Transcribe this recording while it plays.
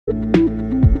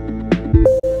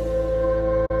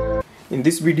In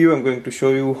this video I'm going to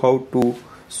show you how to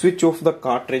switch off the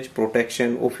cartridge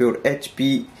protection of your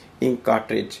HP ink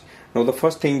cartridge. Now the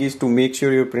first thing is to make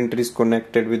sure your printer is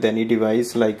connected with any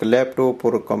device like a laptop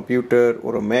or a computer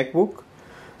or a MacBook.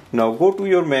 Now go to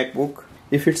your MacBook.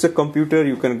 If it's a computer,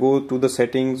 you can go to the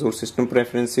settings or system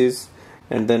preferences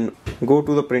and then go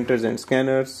to the printers and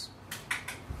scanners.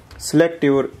 Select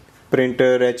your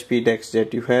printer HP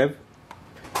DeskJet you have.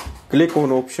 Click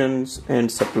on options and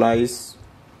supplies.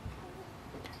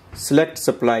 Select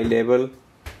supply label.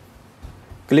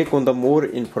 Click on the more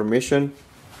information.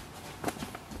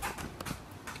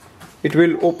 It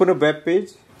will open a web page.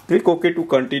 Click OK to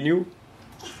continue.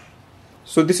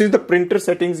 So this is the printer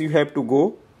settings you have to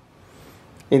go.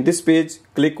 In this page,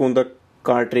 click on the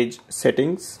cartridge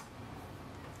settings.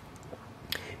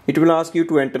 It will ask you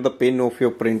to enter the pin of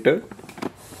your printer.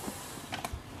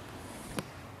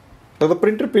 Now the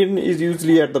printer pin is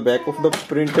usually at the back of the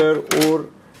printer, or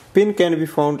pin can be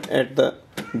found at the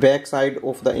back side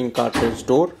of the ink cartridge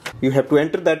door. You have to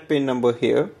enter that pin number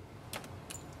here.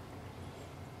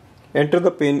 Enter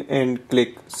the pin and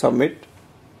click submit.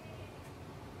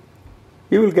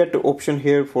 You will get the option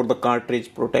here for the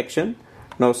cartridge protection.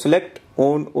 Now select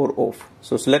on or off.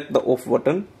 So select the off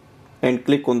button and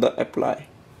click on the apply.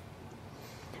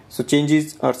 So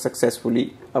changes are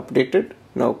successfully updated.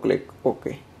 Now click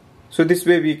OK. So this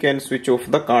way we can switch off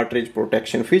the cartridge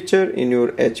protection feature in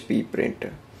your HP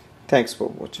printer. Thanks for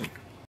watching.